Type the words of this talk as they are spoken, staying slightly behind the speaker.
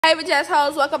Hey, bitch ass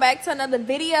hoes, welcome back to another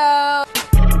video.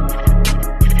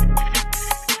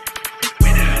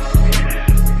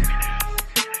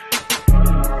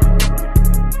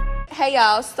 Hey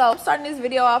y'all, so I'm starting this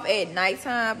video off at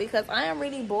nighttime because I am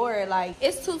really bored. Like,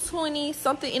 it's 2:20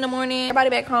 something in the morning.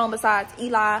 Everybody back home besides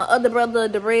Eli, my other brother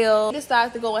Darrell. He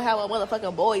decides to go and have a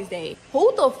motherfucking boys day.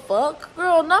 Who the fuck?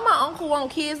 Girl, now my uncle want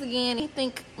kids again. He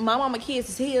think my mama kids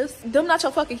is his. Them not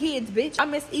your fucking kids, bitch. I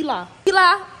miss Eli.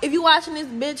 Eli, if you watching this,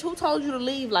 bitch, who told you to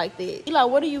leave like that? Eli,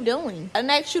 what are you doing? I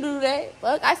didn't ask you to do that.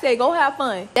 Fuck, I said go have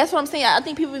fun. That's what I'm saying. I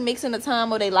think people be mixing the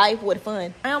time of their life with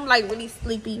fun. I am like really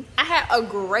sleepy. I had a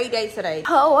great day today.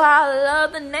 Oh, I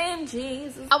love the name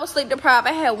Jesus. I was sleep deprived.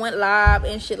 I had went live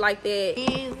and shit like that.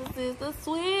 Jesus is the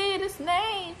sweetest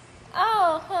name.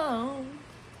 Oh,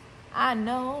 I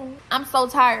know. I'm so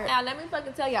tired. Now let me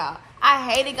fucking tell y'all, I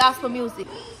hated gospel music.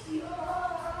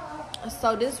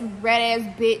 So this red ass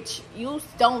bitch, you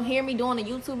don't hear me doing a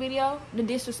YouTube video? The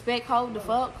disrespect hoe, the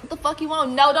fuck? What the fuck you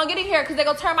want? No, don't get in here because they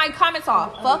gonna turn my comments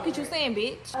off. Fuck what you saying,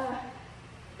 bitch.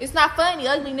 It's not funny,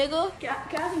 ugly nigga. Can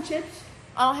I have some chips?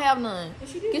 I don't have none.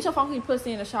 Yes, you do. Get your funky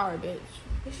pussy in the shower, bitch.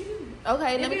 Yes, you do.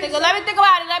 Okay, let me think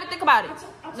about it.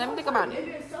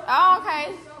 Oh,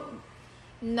 okay.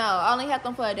 No, I only had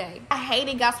them for a day. I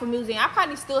hated gospel music. I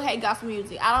probably still hate gospel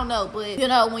music. I don't know, but you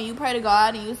know, when you pray to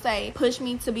God and you say, push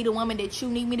me to be the woman that you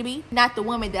need me to be, not the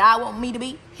woman that I want me to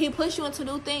be, he push you into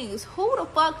new things. Who the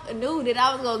fuck knew that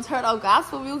I was gonna turn on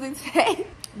gospel music today?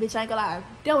 Bitch, I ain't gonna lie.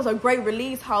 That was a great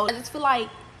release, hoe. I just feel like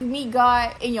meet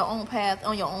God in your own path,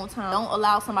 on your own time. Don't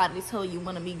allow somebody to tell you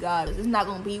want to meet God. It's not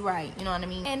gonna be right, you know what I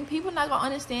mean? And people not gonna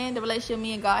understand the relationship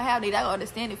me and God have. They not gonna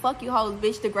understand it. Fuck you hoes,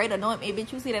 bitch. The great anointment,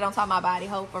 bitch. You see that on top of my body,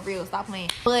 hoe, for real. Stop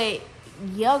playing. But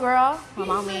yeah, girl, my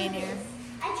mama in there.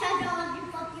 I tried to all you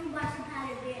fucking watching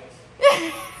powder,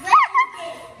 bitch.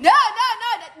 No,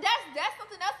 that's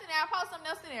something else in there. I post something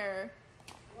else in there.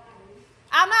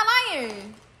 I'm not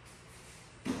lying.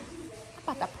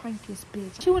 I'm about to prank this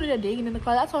bitch. She wanted to digging in the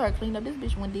closet. I told her to clean up. This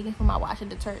bitch went digging for my washing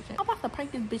detergent. I'm about to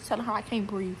prank this bitch, telling her I can't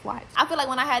breathe. Watch. I feel like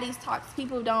when I had these talks,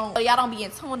 people don't, y'all don't be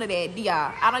in tune to that, do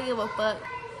y'all? I don't give a fuck.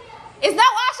 It's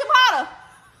not washing powder.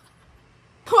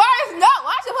 Why is not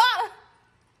washing powder?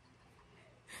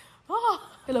 Oh,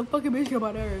 little fucking bitch got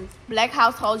my nerves. Black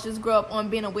households just grew up on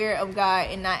being aware of God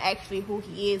and not actually who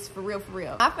he is for real, for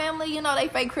real. My family, you know, they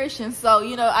fake Christians. So,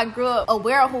 you know, I grew up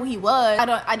aware of who he was.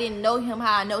 I didn't know him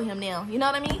how I know him now. You know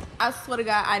what I mean? I swear to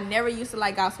God, I never used to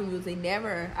like gospel music.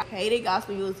 Never. I hated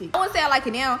gospel music. I wouldn't say I like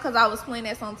it now because I was playing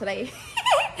that song today.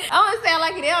 I wouldn't say I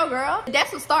like it now, girl.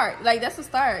 That's a start. Like, that's a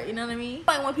start. You know what I mean?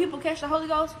 Like, when people catch the Holy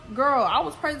Ghost, girl, I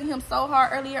was praising him so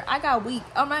hard earlier. I got weak.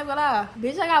 I'm not gonna lie.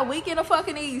 Bitch, I got weak in the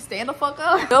fucking knees. Stand the fuck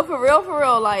up. No, for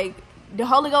real. Like, the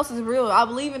Holy Ghost is real. I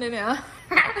believe in it now.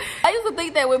 I used to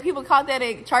think that when people caught that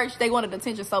at church, they wanted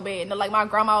attention so bad. And like, my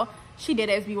grandma, she did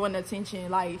as be wanting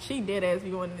attention. Like, she did as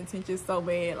be wanting attention so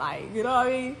bad. Like, you know what I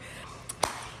mean?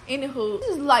 Anywho, this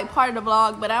is like part of the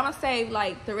vlog, but I'm gonna save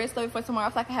like the rest of it for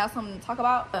tomorrow so I can have something to talk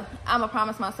about. I'm gonna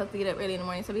promise myself to get up early in the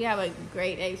morning so we have a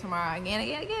great day tomorrow.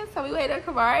 Again. So we wait up,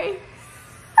 Kamari.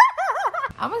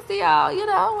 I'm gonna see y'all, you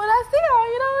know, when I see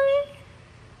y'all, you know what I mean?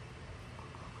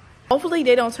 Hopefully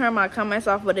they don't turn my comments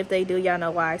off, but if they do, y'all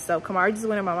know why. So Kamari just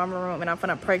went in my mama room and I'm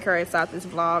gonna prank her inside this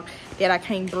vlog that I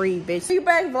can't breathe, bitch. You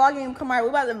back vlogging, Kamari. We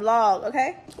about to vlog,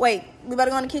 okay? Wait, we about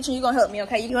to go in the kitchen. You gonna help me,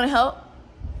 okay? You gonna help?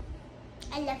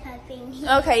 I love helping.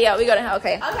 Okay, yeah, we gonna help.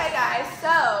 Okay, guys,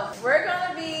 so we're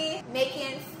gonna be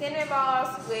making cinnamon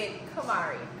balls with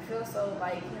Kamari. I feel so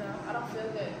like, you know, I don't feel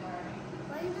good, Kamari.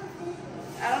 Why you not feel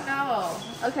good? I don't know.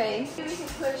 Okay, maybe we can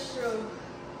push through.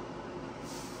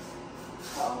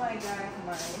 Oh my God,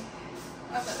 Kamari.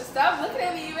 Stop looking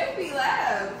at me, you make me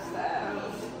laugh. Stop.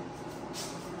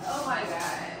 Oh my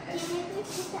God. Can you put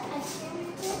the ice cream in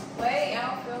it? Wait, I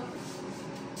don't feel.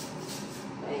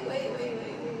 Wait.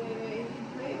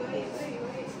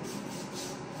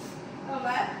 Oh,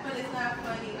 laugh, but it's not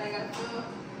funny. Like, I feel.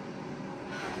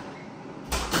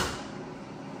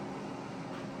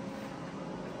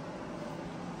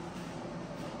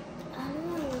 I don't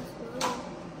know what's wrong.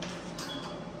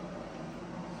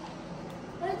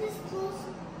 I just closed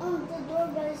the door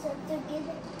by myself to get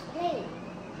it. Hey,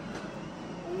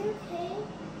 are you okay?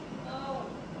 Oh.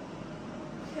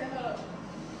 Shut up.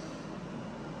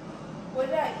 What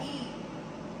did I eat?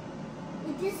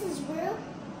 This is real?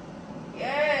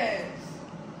 Yes.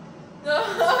 No,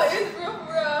 it's real,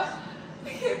 bro. I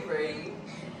can't breathe.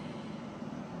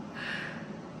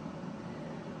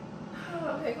 Oh,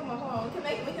 okay, come on. We can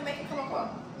make it. Come on.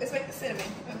 Let's make the cinnamon.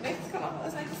 Let's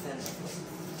make the cinnamon.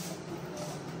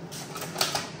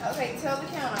 Okay, tell the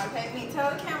camera, okay?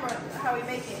 Tell the camera how we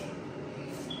make it.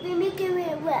 we're making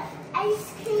it with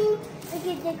ice cream. We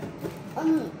can just,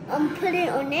 put it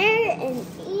on there and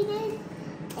eat it.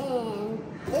 And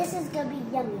this is gonna be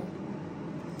yummy.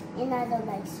 And I don't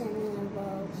like cinnamon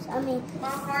rolls. I mean, my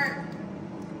heart.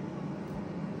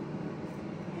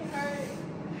 It hurt.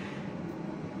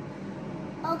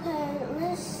 Okay,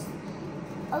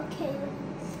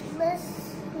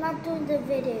 let's not do the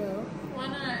video. Why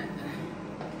not?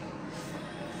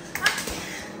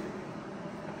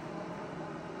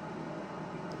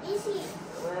 Easy.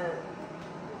 What?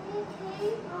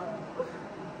 Okay.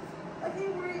 I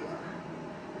can't breathe.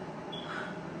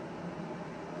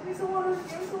 Give me some water.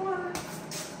 Give me some water.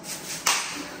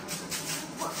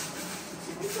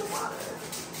 Give me some water.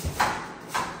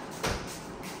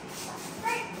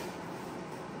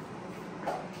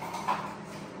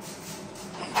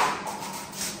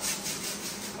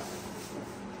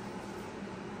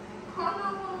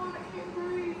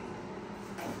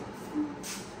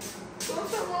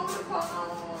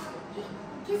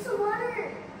 Get some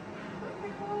water.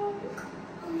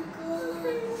 Oh my god.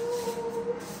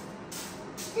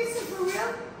 This is for real?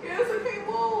 Yes, I can't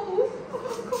move.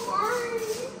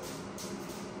 Kamari.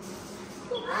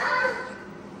 Mom!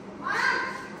 Mom!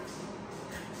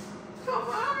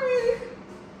 Kamari.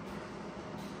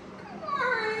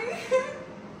 Kamari.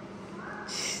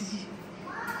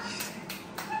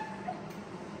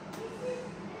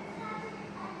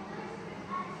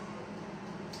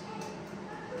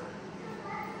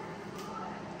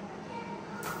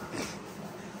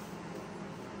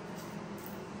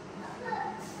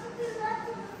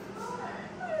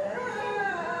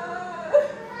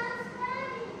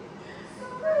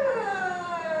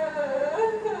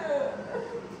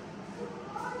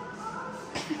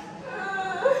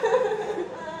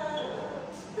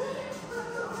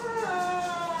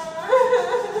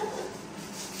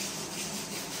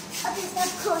 Okay, stop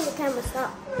pulling the camera.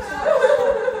 Stop.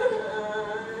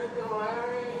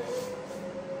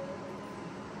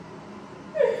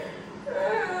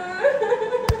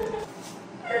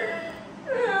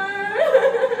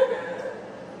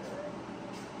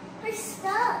 Hey,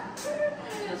 stop.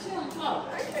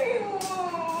 I can't move.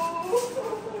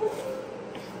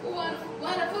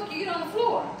 Why the fuck you get on the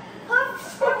floor?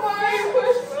 Kamari,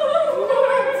 push me.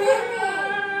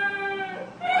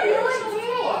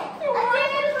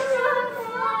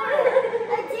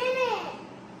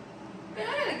 Man, I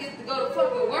gotta get to go to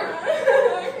fucking work.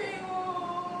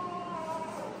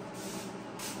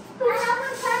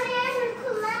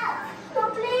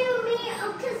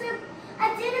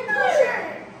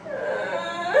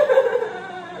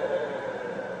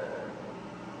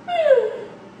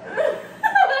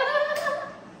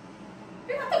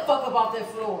 Get the fuck up off that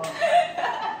floor.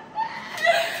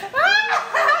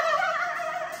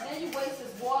 Then you waste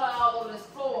this water all over this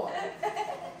floor.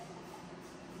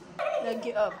 Now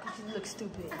get up, because you look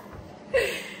stupid.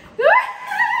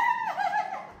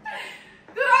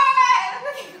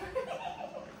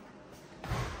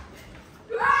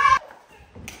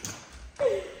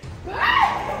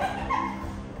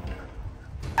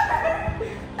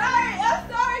 I'm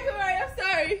sorry, Kamari. I'm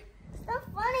sorry. That's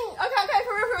funny. Okay,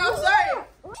 for real, I'm sorry.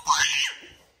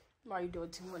 Why are you doing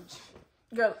too much?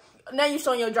 Girl, now you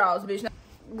showing your drawers, bitch.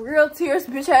 Real tears,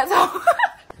 bitch ass.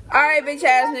 Alright, bitch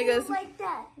ass niggas. Like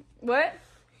that. What?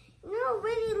 No, I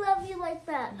really love you like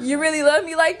that. You really love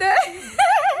me like that?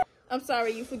 I'm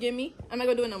sorry, you forgive me? I'm not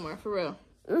gonna do it no more, for real.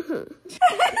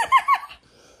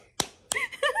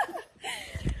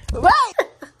 Right.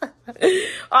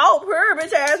 Oh, purr,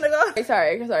 bitch ass nigga.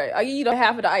 Sorry. I'll give you the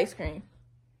half of the ice cream.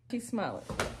 She's smiling.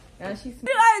 Now she's bitch,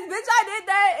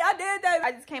 I did that.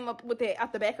 I just came up with it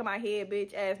out the back of my head,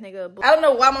 bitch ass nigga. I don't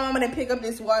know why my mama didn't pick up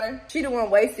this water. She the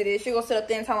one wasted it. She gonna sit up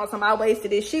there and tell me something. I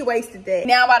wasted it. She wasted that.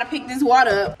 Now I'm about to pick this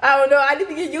water up. I don't know. I need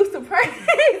to get used to praying.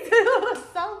 It was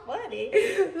so funny.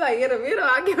 Like in the middle,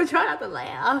 I kept trying not to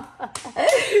laugh.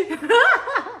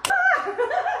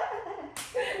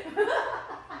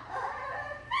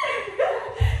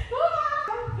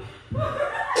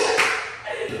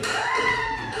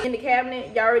 In the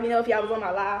cabinet, y'all already know if y'all was on my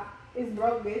live. It's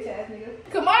broke, bitch ass nigga.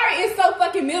 Kamari is so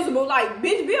fucking miserable. Like,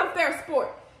 bitch, be a fair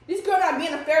sport. This girl not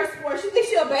being a fair sport. She thinks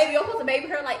she a baby. I'm supposed to baby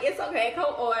her. Like, it's okay,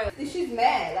 cool. Or she's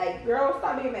mad. Like, girl,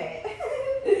 stop being mad.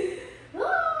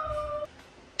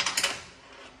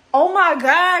 Oh my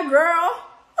god, girl.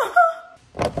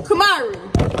 Kamari,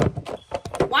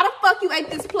 why the fuck you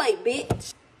ate this plate,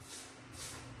 bitch?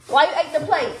 Why you ate the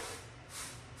plate?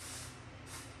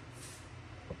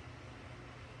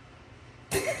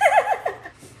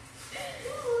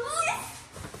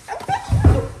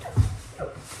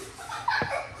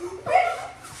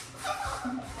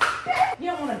 You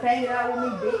don't want to bang it out with me,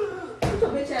 bitch. Put your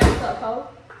bitch ass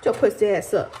Get your pussy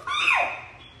ass up.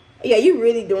 Yeah, you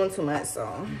really doing too much,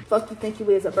 so. Fuck you think you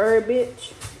is a bird,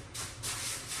 bitch?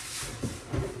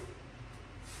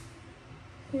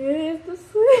 Here's the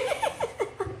sweet.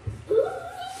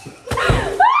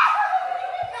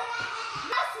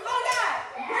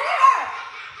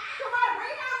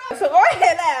 So go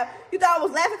ahead, laugh. You thought I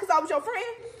was laughing because I was your friend?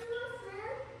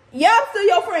 Yeah, I'm still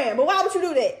your friend, but why would you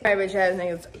do that? Alright, bitch ass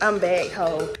niggas, I'm back,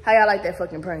 ho. How y'all like that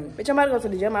fucking prank? Bitch, I'm about to go to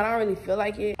the gym. I don't really feel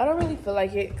like it.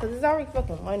 Because it's already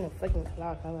fucking 1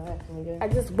 o'clock. I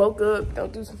just woke up.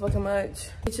 Don't do so fucking much.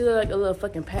 Bitch, you look like a little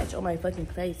fucking patch on my fucking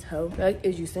face, ho. Like,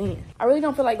 as you seeing. I really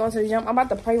don't feel like going to the gym. I'm about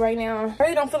to pray right now. I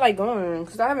really don't feel like going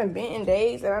because I haven't been in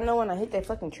days. And I know when I hit that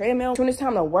fucking treadmill, when it's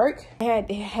time to work, I had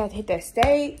to hit that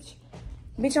stage.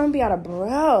 Bitch, I'm gonna be out of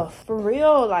breath. For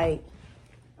real, like.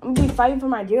 I'm gonna be fighting for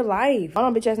my dear life. Hold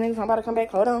on, bitch ass niggas. I'm about to come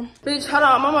back. Hold on. Bitch, hold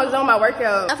on. I'm almost done with my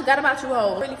workout. I forgot about you,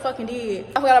 hoes. I really fucking did.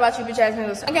 I forgot about you, bitch ass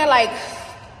niggas. I got like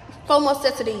 4 more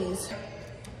sets of these.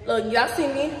 Look, y'all see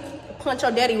me? Punch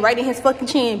your daddy right in his fucking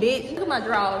chin, bitch. Look at my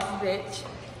drawers, bitch.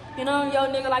 You know, yo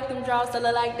nigga like them drawers that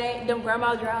look like that. Them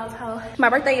grandma drawers, ho. My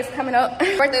birthday is coming up.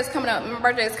 My birthday is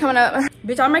coming up.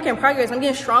 Bitch, I'm making progress. I'm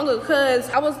getting stronger because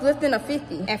I was lifting a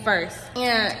 50 at first.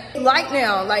 And light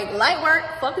now, like light work.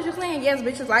 Fuck what you saying? Yes,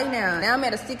 bitch, it's light now. Now I'm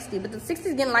at a 60, but the 60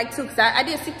 is getting light too because I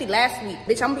did 60 last week.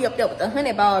 Bitch, I'm gonna be up there with the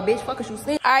 100 ball, bitch. Fuck what you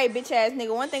saying? All right, bitch ass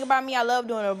nigga. One thing about me, I love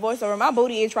doing a voiceover. My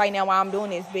booty itch right now while I'm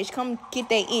doing this, bitch. Come get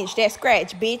that itch, that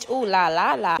scratch, bitch. Ooh, la,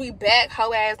 la, la. We back,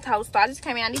 hoe ass toast. So I just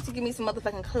came in. I need to give me some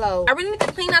motherfucking clothes. I really need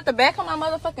to clean out the back of my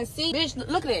motherfucking seat. Bitch,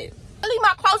 look at it. I leave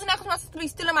my clothes in there because I'm supposed to be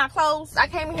stealing my clothes. I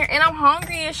came in here and I'm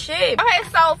hungry as shit. Okay,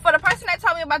 so for the person that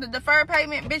told me about the deferred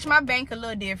payment, bitch, my bank a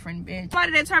little different, bitch.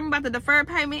 Somebody that told me about the deferred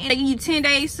payment and they give you 10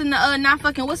 days to not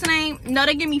fucking, what's the name? No,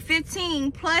 they give me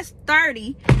 15 plus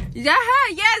 30. Yeah,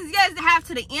 yes, they have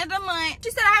to the end of the month. She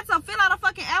said I had to fill out a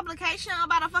fucking application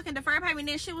about a fucking deferred payment.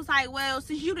 Then she was like, well,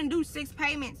 since you didn't do 6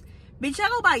 payments, bitch, I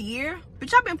go by year.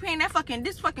 Bitch, I've been paying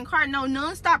this fucking card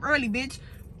non-stop early, bitch.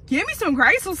 Give me some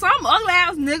grace or something, ugly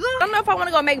ass nigga. I don't know if I want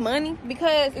to go make money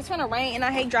because it's gonna rain and I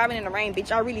hate driving in the rain,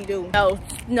 bitch. I really do.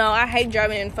 No, I hate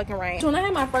driving in the fucking rain. So when I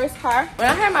had my first car,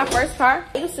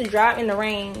 I used to drive in the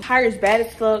rain. Tires bad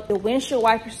as fuck. The windshield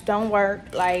wipers don't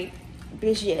work. Like,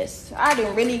 bitch, yes. I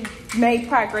didn't really make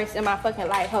progress in my fucking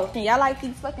life, ho. And y'all like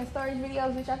these fucking storage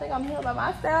videos, bitch? I think I'm here by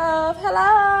myself.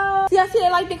 Hello. See, I see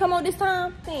that light didn't come on this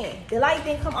time? The light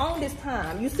didn't come on this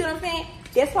time. You see what I'm saying?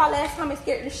 That's why last time it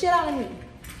scared the shit out of me.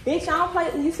 Bitch, I don't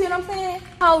play. You see what I'm saying?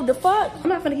 Oh, the fuck? I'm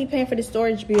not gonna keep paying for the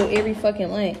storage bill every fucking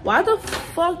month. Why the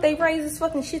fuck they raise this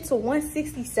fucking shit to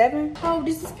 $167? Oh,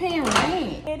 this is paying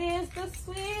rent. It is the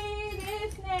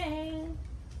sweetest name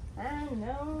I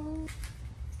know.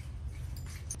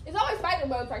 It's always fighting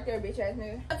bugs right there, bitch ass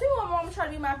nigga. I tell you what, my mama try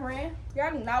to be my friend.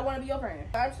 Y'all do not want to be your friend.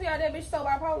 I tell y'all that bitch so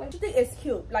bipolar. She think it's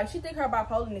cute. Like, she think her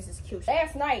bipolarness is cute.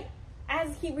 Last night, I had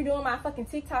to keep redoing my fucking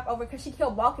TikTok over because she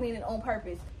kept walking in it on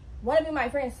purpose. Want to be my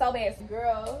friend so bad.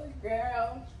 Girl,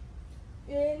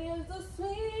 it is the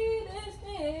sweetest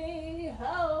thing,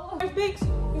 ho. Bitch,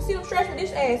 you see them stretch with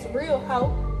this ass, real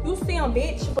ho. You see them,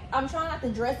 bitch. I'm trying not to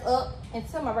dress up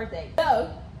until my birthday.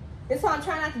 So, that's what I'm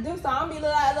trying not to do, so I'm gonna be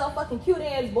like a little fucking cute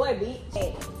ass boy, bitch.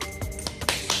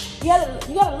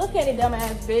 You gotta look at it, dumb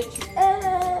ass bitch.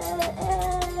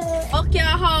 Fuck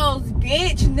y'all hoes,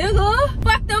 bitch, nigga.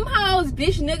 Fuck them hoes,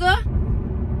 bitch, nigga.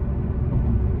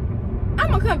 I'm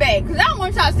gonna come back because I don't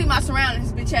want y'all to see my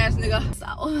surroundings, bitch ass nigga.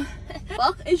 So,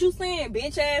 fuck is you saying,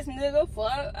 bitch ass nigga?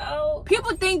 Fuck out.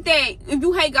 People think that if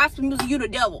you hate gospel music, you the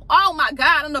devil. Oh my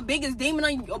God, I'm the biggest demon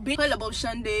on your bitch. Pull up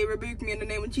Sunday, rebuke me in the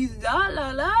name of Jesus. Ah, la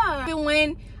la. Even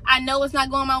when I know it's not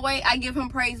going my way, I give him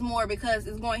praise more because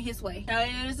it's going his way.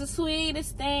 It is the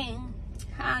sweetest thing.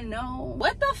 I know.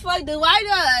 What the fuck do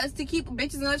I do to keep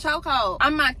bitches in a chokehold?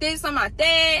 I'm not this, I'm not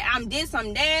that. I'm this,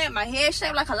 I'm that. My hair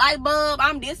shaped like a light bulb.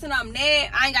 I'm this and I'm that.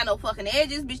 I ain't got no fucking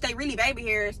edges. Bitch, they really baby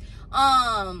hairs.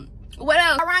 What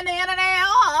else? Around the internet.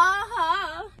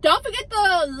 Don't forget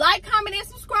to like, comment, and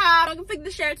subscribe. Don't forget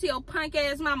to share it to your punk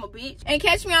ass mama, bitch. And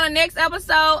catch me on the next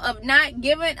episode of Not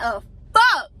Giving a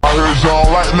Fuck. I heard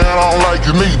y'all like, man, I don't like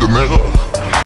you neither, nigga.